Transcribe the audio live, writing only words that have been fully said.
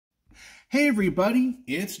Hey everybody,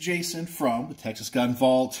 it's Jason from the Texas Gun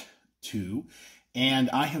Vault 2, and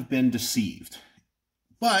I have been deceived.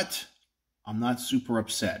 But I'm not super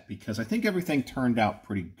upset because I think everything turned out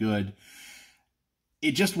pretty good.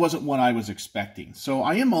 It just wasn't what I was expecting. So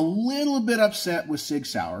I am a little bit upset with Sig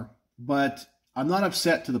Sauer, but I'm not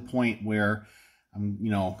upset to the point where I'm,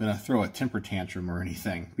 going to throw a temper tantrum or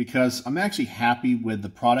anything, because I'm actually happy with the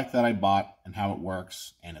product that I bought and how it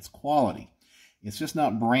works and its quality. It's just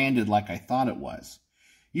not branded like I thought it was.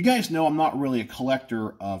 You guys know I'm not really a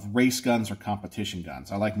collector of race guns or competition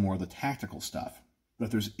guns. I like more of the tactical stuff. But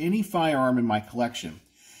if there's any firearm in my collection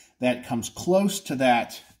that comes close to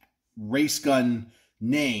that race gun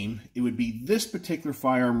name, it would be this particular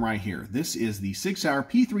firearm right here. This is the Sig Sauer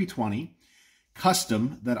P320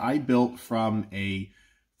 custom that I built from a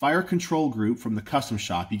fire control group from the custom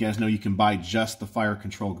shop. You guys know you can buy just the fire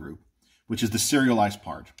control group, which is the serialized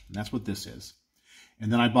part. And that's what this is.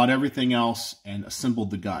 And then I bought everything else and assembled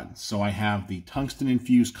the gun. So I have the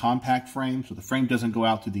tungsten-infused compact frame, so the frame doesn't go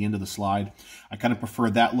out to the end of the slide. I kind of prefer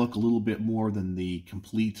that look a little bit more than the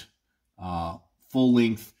complete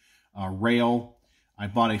full-length rail. I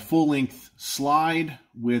bought a full-length slide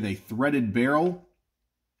with a threaded barrel.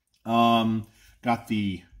 Got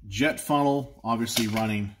the jet funnel, obviously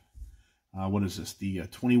running, what is this, the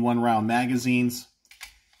 21-round magazines.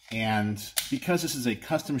 And because this is a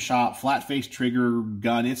custom shop, flat face trigger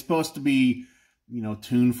gun, it's supposed to be,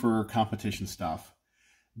 tuned for competition stuff.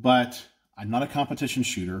 But I'm not a competition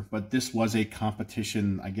shooter, but this was a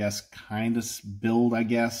competition, I guess, kind of build, I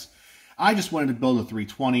guess. I just wanted to build a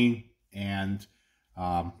 320, and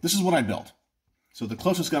this is what I built. So the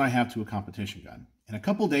closest gun I have to a competition gun. And a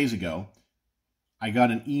couple days ago, I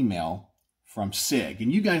got an email from Sig.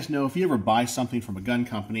 And you guys know, if you ever buy something from a gun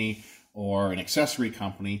company or an accessory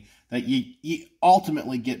company, that you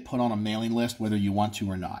ultimately get put on a mailing list whether you want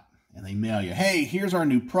to or not. And they mail you, hey, here's our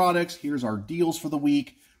new products, here's our deals for the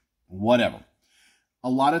week, whatever. A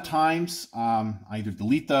lot of times, I either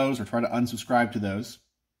delete those or try to unsubscribe to those.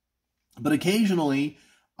 But occasionally,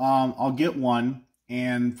 I'll get one,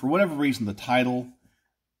 and for whatever reason, the title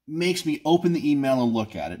makes me open the email and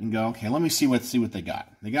look at it and go, okay, let me see what they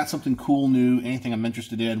got. They got something cool, new, anything I'm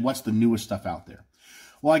interested in, what's the newest stuff out there?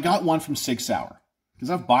 Well, I got one from Sig Sauer,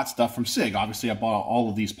 because I've bought stuff from Sig. Obviously, I bought all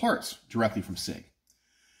of these parts directly from Sig.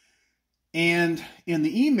 And in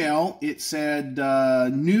the email, it said,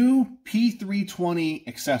 new P320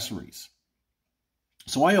 accessories.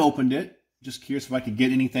 So I opened it, just curious if I could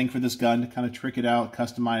get anything for this gun to kind of trick it out,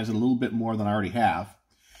 customize it a little bit more than I already have.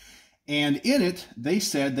 And in it, they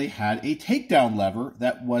said they had a takedown lever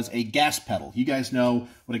that was a gas pedal. You guys know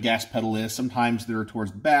what a gas pedal is. Sometimes they're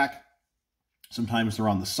towards the back. Sometimes they're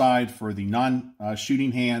on the side for the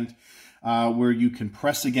non-shooting hand, where you can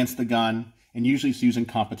press against the gun, and usually it's used in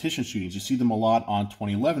competition shootings. You see them a lot on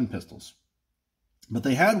 2011 pistols. But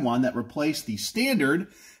they had one that replaced the standard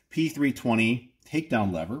P320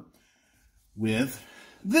 takedown lever with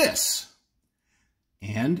this.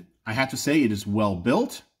 And I have to say, it is well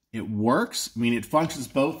built. It works. I mean, it functions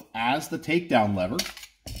both as the takedown lever.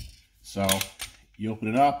 So you open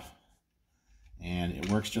it up, and it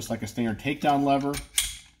works just like a standard takedown lever.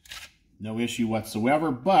 No issue whatsoever.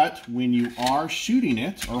 But when you are shooting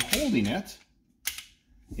it or holding it,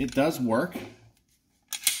 it does work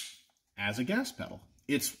as a gas pedal.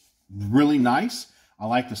 It's really nice. I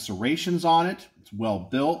like the serrations on it. It's well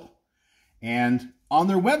built. And on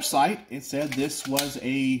their website, it said this was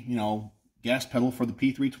a, gas pedal for the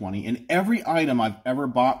P320. And every item I've ever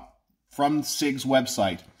bought from Sig's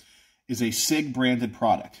website is a Sig branded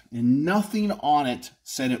product, and nothing on it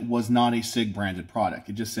said it was not a Sig branded product.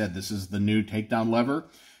 It just said this is the new takedown lever.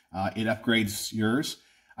 It upgrades yours.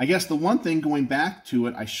 I guess the one thing going back to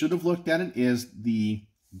it, I should have looked at it, is the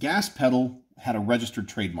gas pedal had a registered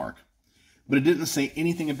trademark, but it didn't say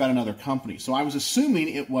anything about another company. So I was assuming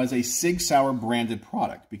it was a Sig Sauer branded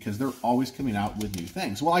product, because they're always coming out with new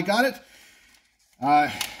things. Well, I got it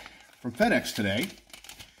from FedEx today.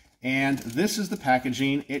 And this is the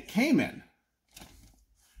packaging it came in.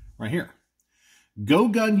 Right here. Go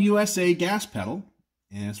Gun USA gas pedal.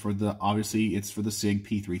 And it's for the, obviously, it's for the Sig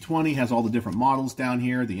P320. Has all the different models down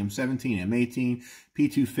here. The M17, M18,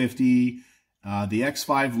 P250, the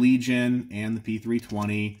X5 Legion, and the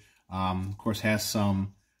P320. Of course, has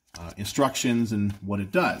some instructions and what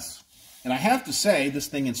it does. And I have to say, this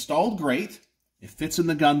thing installed great. It fits in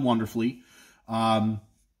the gun wonderfully.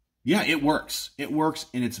 Yeah, it works. It works,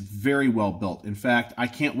 and it's very well built. In fact, I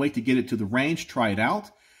can't wait to get it to the range, try it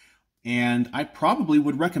out, and I probably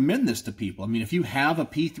would recommend this to people. I mean, if you have a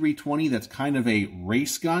P320 that's kind of a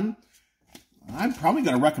race gun, I'm probably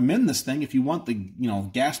going to recommend this thing if you want the,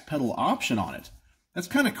 gas pedal option on it. That's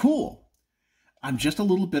kind of cool. I'm just a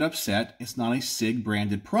little bit upset it's not a Sig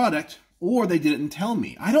branded product, or they didn't tell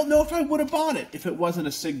me. I don't know if I would have bought it if it wasn't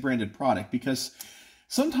a Sig branded product, because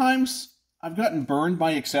sometimes I've gotten burned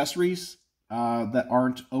by accessories that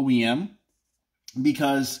aren't OEM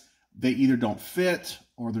because they either don't fit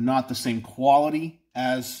or they're not the same quality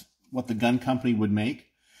as what the gun company would make.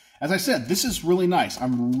 As I said, this is really nice.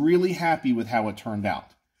 I'm really happy with how it turned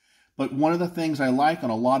out. But one of the things I like on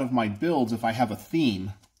a lot of my builds, if I have a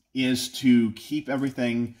theme, is to keep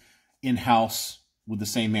everything in-house with the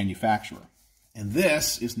same manufacturer. And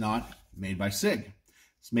this is not made by Sig.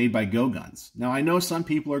 It's made by Go Guns. Now, I know some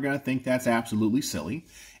people are going to think that's absolutely silly,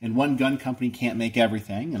 and one gun company can't make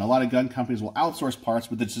everything, and a lot of gun companies will outsource parts,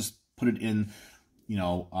 but they just put it in,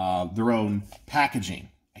 their own packaging.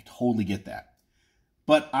 I totally get that.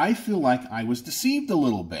 But I feel like I was deceived a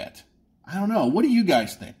little bit. I don't know. What do you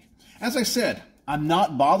guys think? As I said, I'm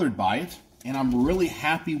not bothered by it, and I'm really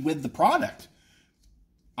happy with the product.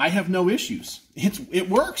 I have no issues. It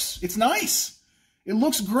works. It's nice. It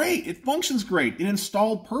looks great. It functions great. It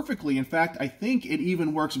installed perfectly. In fact, I think it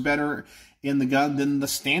even works better in the gun than the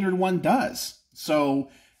standard one does. So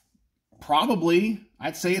probably,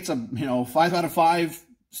 I'd say it's a 5 out of 5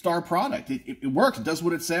 star product. It works. It does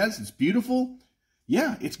what it says. It's beautiful.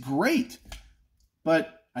 Yeah, it's great.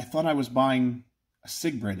 But I thought I was buying a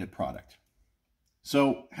Sig branded product.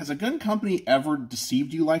 So has a gun company ever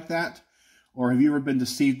deceived you like that? Or have you ever been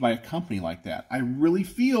deceived by a company like that? I really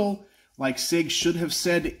feel like Sig should have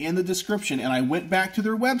said in the description, and I went back to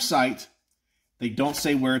their website, they don't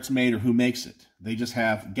say where it's made or who makes it. They just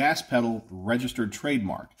have gas pedal registered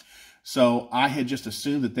trademark. So I had just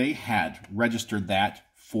assumed that they had registered that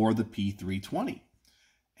for the P320,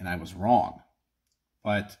 and I was wrong.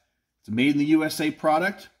 But it's a made in the USA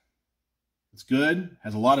product. It's good.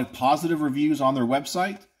 Has a lot of positive reviews on their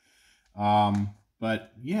website.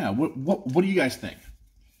 But yeah, what do you guys think?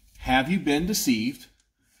 Have you been deceived?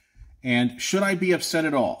 And should I be upset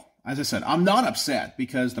at all? As I said, I'm not upset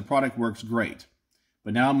because the product works great.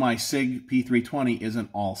 But now my Sig P320 isn't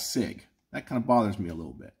all Sig. That kind of bothers me a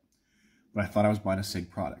little bit. But I thought I was buying a Sig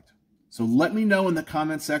product. So let me know in the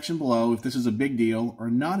comment section below if this is a big deal or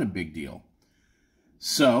not a big deal.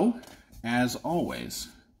 So, as always,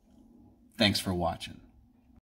 thanks for watching.